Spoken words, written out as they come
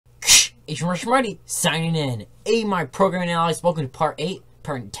Martian Marty signing in. My programming analysts, welcome to part 10,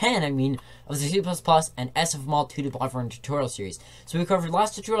 of the C++ and SFML 2D platform tutorial series. So we covered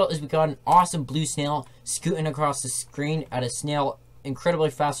last tutorial is we got an awesome blue snail scooting across the screen at a snail incredibly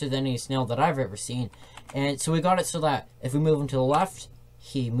faster than any snail that I've ever seen. And so we got it so that if we move him to the left,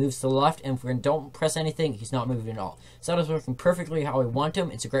 he moves to the left, and if we don't press anything, he's not moving at all. So that is working perfectly how we want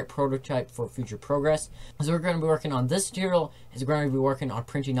him. It's a great prototype for future progress. So we're going to be working on this tutorial, is we're going to be working on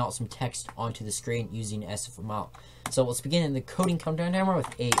printing out some text onto the screen using SFML. So let's begin in the coding countdown timer with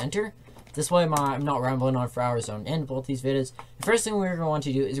a enter. This way I'm not rambling on for hours on end both these videos. The first thing we're going to want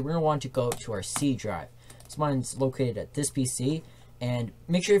to do is we're going to want to go to our C drive. So mine's located at this PC. And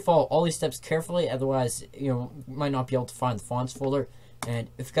make sure you follow all these steps carefully, otherwise you might not be able to find the fonts folder.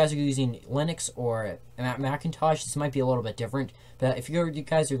 And if you guys are using Linux or Macintosh, this might be a little bit different. But if you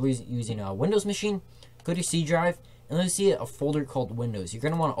guys are using a Windows machine, go to C drive, and then you see a folder called Windows. You're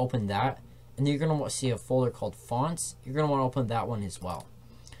going to want to open that, and then you're going to see a folder called Fonts. You're going to want to open that one as well.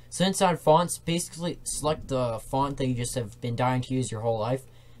 So inside Fonts, basically select the font that you just have been dying to use your whole life.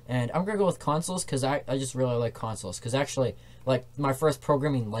 And I'm going to go with Consoles, because I just really like Consoles. Because actually, like, my first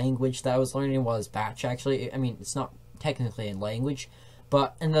programming language that I was learning was Batch, actually. I mean, it's not technically a language,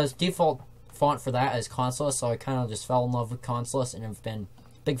 but in the default font for that is Consoles, so I kind of just fell in love with Consoles, and have been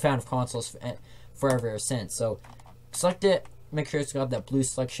a big fan of Consoles forever since. So select it, make sure it's got that blue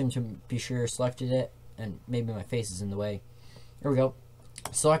selection to be sure you selected it, and maybe my face is in the way. There we go.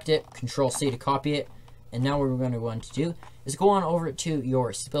 Select it, Control-C to copy it, and now what we're going to want to do is go on over to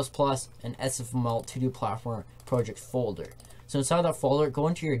your C++ and SFML 2D platform project folder. So inside that folder, go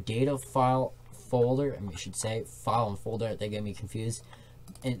into your data file folder, I should say file and folder, they get me confused,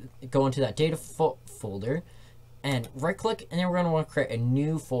 and go into that data folder, and right click, and then we're going to want to create a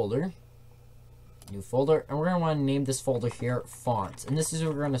new folder, and we're going to want to name this folder here fonts, and this is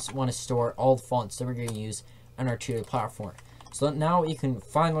where we're going to want to store all the fonts that we're going to use on our 2D platform. So now you can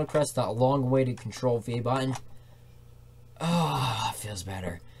finally press that long awaited Control V button. Oh, feels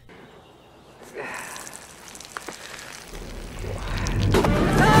better.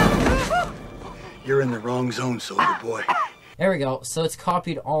 You're in the wrong zone, soldier boy. There we go. So it's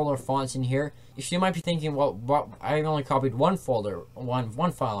copied all our fonts in here. You might be thinking, well, I only copied one folder,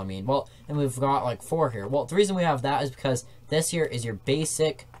 one file, I mean. Well, and we've got like 4 here. Well, the reason we have that is because this here is your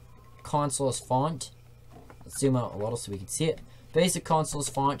basic Consoles font. Let's zoom out a little so we can see it. Basic Consoles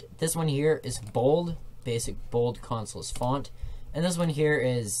font. This one here is bold, basic bold Consoles font. And this one here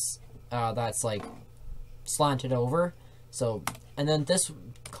is, that's like slanted over. So, and then this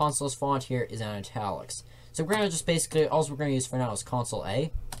Consoles font here is in italics. So we're going to just basically, all we're going to use for now is Console A.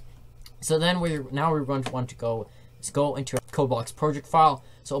 So then we're going to want to go into a CodeBlocks project file.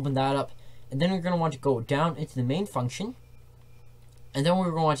 So open that up. And then we're going to want to go down into the main function. And then what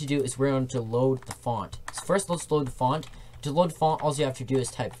we're going to want to do is we're going to load the font. So first let's load the font. To load the font, all you have to do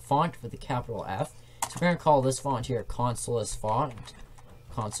is type font with a capital F. So we're going to call this font here Consoles font.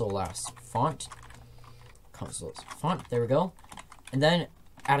 Consoles font. There we go. And then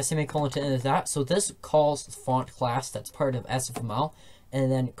add a semicolon to the end of that. So this calls the font class that's part of SFML.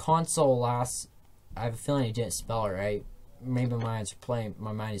 And then Consoles, I have a feeling it didn't spell it right. Maybe my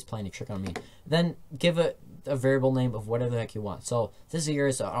mind is playing a trick on me. Then give it a variable name of whatever the heck you want. So this here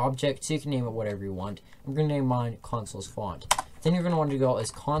is an object, so you can name it whatever you want. I'm going to name mine Consoles font. Then you're going to want to go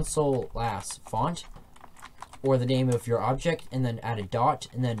as Consoles font, or the name of your object, and then add a dot,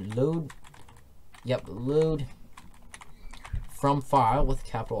 and then load. Yep, load from file with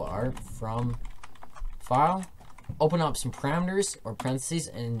capital R, from file. Open up some parameters or parentheses,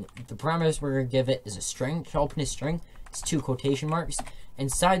 and the parameters we're going to give it is a string. To open a string, it's 2 quotation marks.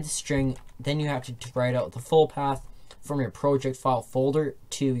 Inside the string, then you have to write out the full path from your project file folder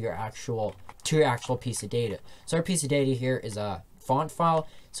to your actual piece of data. So our piece of data here is a font file,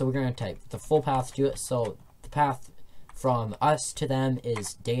 so we're going to type the full path to it. So the path from us to them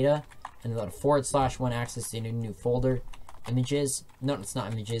is data, and then a / when accessing a new folder. Images, no, it's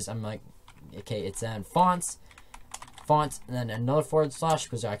not images, I'm like, okay, it's then fonts, and then another / because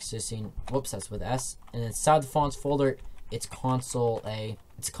we're accessing, whoops, that's with S, and inside the fonts folder, it's Console A,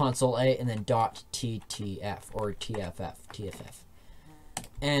 and then .ttf, or TFF.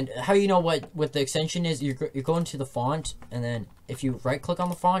 And how you know what the extension is, you're going to the font, and then if you right click on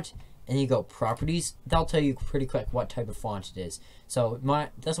the font, and you go properties, that'll tell you pretty quick what type of font it is. So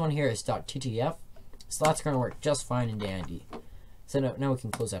this one here is .ttf, so that's going to work just fine and dandy. So now we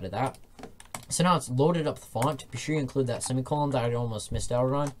can close out of that. So now it's loaded up the font. Be sure you include that semicolon that I almost missed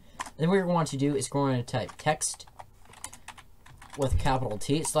out on. And then what we're going to do is we're going to type text with a capital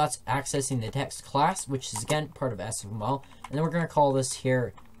T. So that's accessing the text class, which is again part of SFML. And then we're going to call this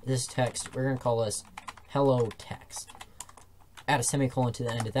here this text, we're going to call this hello text. Add a semicolon to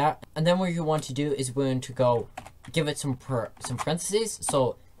the end of that. And then what you want to do is we're going to go give it some parentheses.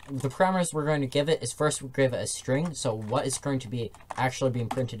 So the parameters we're going to give it is first we'll give it a string. So what is going to be actually being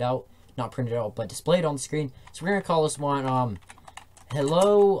printed out, not printed out, but displayed on the screen. So we're going to call this one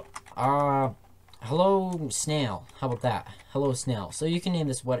hello snail. How about that? Hello snail. So you can name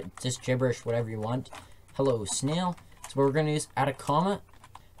this just gibberish, whatever you want. Hello snail. So what we're going to use, add a comma,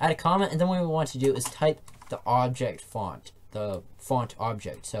 and then what we want to do is type the object font, the font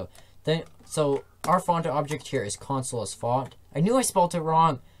object. So our font object here is console as font. I knew I spelled it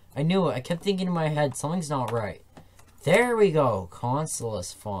wrong. I knew it. I kept thinking in my head, something's not right. There we go, console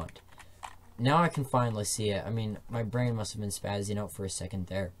as font. Now I can finally see it. I mean, my brain must have been spazzing out for a second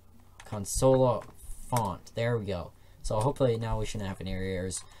there. Console font. There we go. So hopefully now we shouldn't have any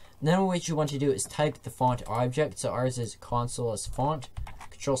errors. And then what you want to do is type the font object. So ours is console as font.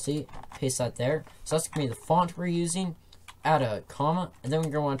 Control C, paste that there. So that's going to be the font we're using. Add a comma, and then we're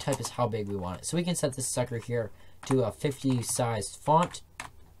going to want to type is how big we want it. So we can set this sucker here to a 50 sized font.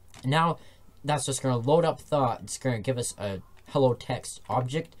 And now that's just going to load up it's going to give us a hello text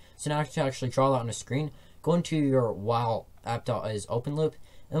object. So now to actually draw that on the screen, go into your while app.is open loop,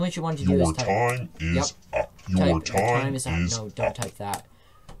 and then what you want to do is type. Your time is up. No, don't type that.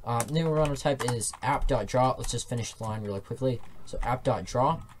 Then what we're going to type is app.draw. Let's just finish the line really quickly. So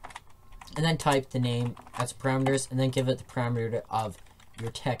app.draw, and then type the name as parameters, and then give it the parameter of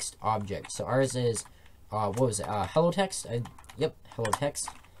your text object. So ours is what was it? Hello text. Yep, hello text.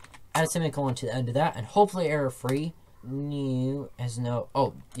 Add a semicolon to the end of that, and hopefully error free. New has no.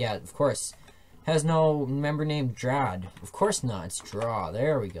 Oh yeah, of course. Has no member name Drad. Of course not. It's draw.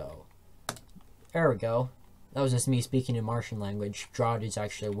 There we go. There we go. That was just me speaking in Martian language. Drad is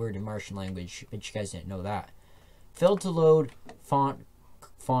actually a word in Martian language, but you guys didn't know that. Failed to load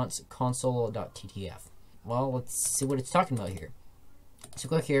fonts console.ttf. Well, let's see what it's talking about here. So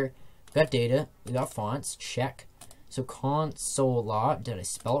click here. We got data. We got fonts. Check. So console. Did I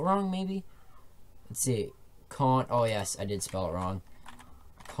spell it wrong? Maybe. Let's see. Oh yes, I did spell it wrong.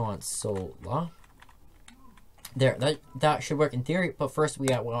 Console. There. That should work in theory. But first,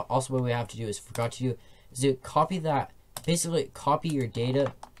 also what we have to do is to copy that. Basically, copy your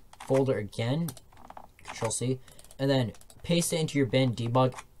data folder again. Control C, and then paste it into your bin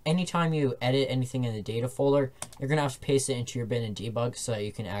debug. Anytime you edit anything in the data folder, you're gonna have to paste it into your bin and debug so that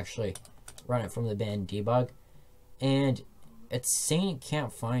you can actually run it from the bin debug. And it's saying it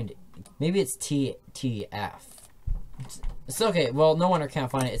can't find it. Maybe it's TTF. It's okay. Well, no wonder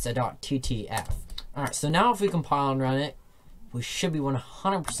can't find it. It's a .ttf. Alright, so now if we compile and run it, we should be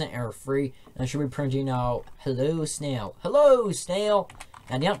 100% error free, and it should be printing out hello snail. Hello snail!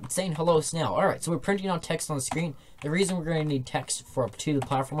 And yep, it's saying hello snail. Alright, so we're printing out text on the screen. The reason we're going to need text for up to the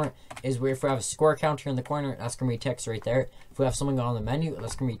platformer is if we have a square counter in the corner, that's going to be text right there. If we have something on the menu,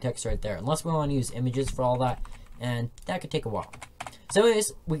 that's going to be text right there. Unless we want to use images for all that, and that could take a while. So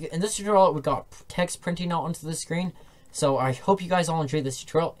anyways, in this tutorial, we got text printing out onto the screen. So I hope you guys all enjoyed this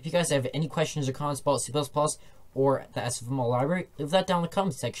tutorial. If you guys have any questions or comments about C++ or the SFML library, leave that down in the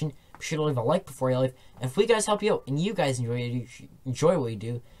comments section. Be sure to leave a like before you leave. And if we guys help you out and you guys enjoy what we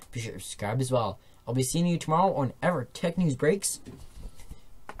do, be sure to subscribe as well. I'll be seeing you tomorrow on Ever Tech News Breaks.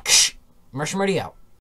 Martian Marty out.